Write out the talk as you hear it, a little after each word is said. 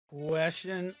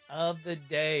Question of the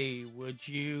day. Would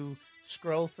you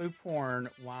scroll through porn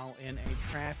while in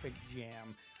a traffic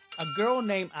jam? A girl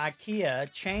named Ikea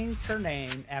changed her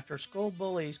name after school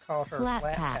bullies called her Flat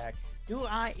Pack. Do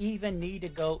I even need to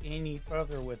go any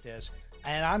further with this?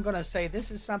 And I'm going to say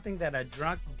this is something that a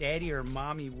drunk daddy or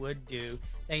mommy would do.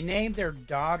 They named their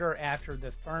daughter after the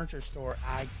furniture store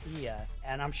Ikea,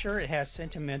 and I'm sure it has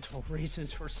sentimental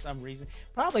reasons for some reason.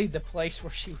 Probably the place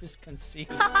where she was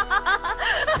conceived.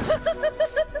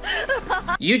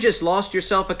 You just lost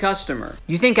yourself a customer.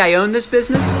 You think I own this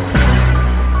business?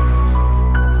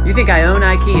 You think I own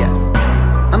Ikea?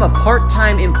 I'm a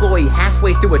part-time employee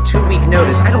halfway through a 2-week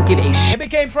notice. I don't give a shit. It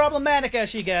became problematic as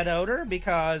she got older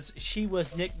because she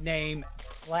was nicknamed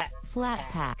Flat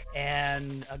Pack.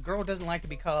 And a girl doesn't like to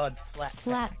be called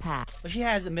Flat Pack. But she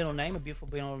has a middle name, a beautiful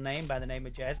middle name by the name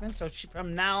of Jasmine. So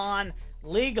from now on,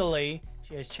 legally,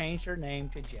 she has changed her name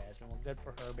to Jasmine. Well, good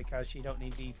for her because she don't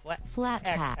need to be Flat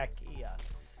Pack. Ikea.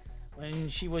 When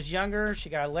she was younger, she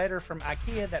got a letter from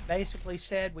Ikea that basically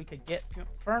said we could get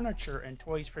furniture and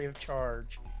toys free of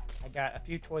charge. I got a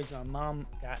few toys. My mom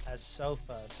got a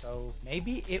sofa. So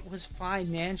maybe it was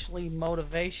financially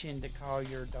motivation to call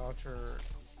your daughter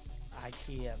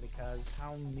Ikea, because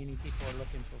how many people are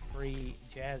looking for free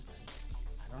Jasmine?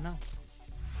 I don't know.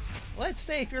 Let's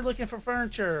say if you're looking for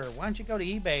furniture, why don't you go to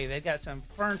eBay? They've got some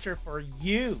furniture for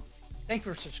you. Thanks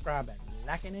for subscribing,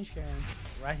 liking, and sharing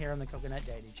right here on the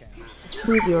Coconutdaddy channel.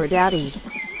 Who's your daddy?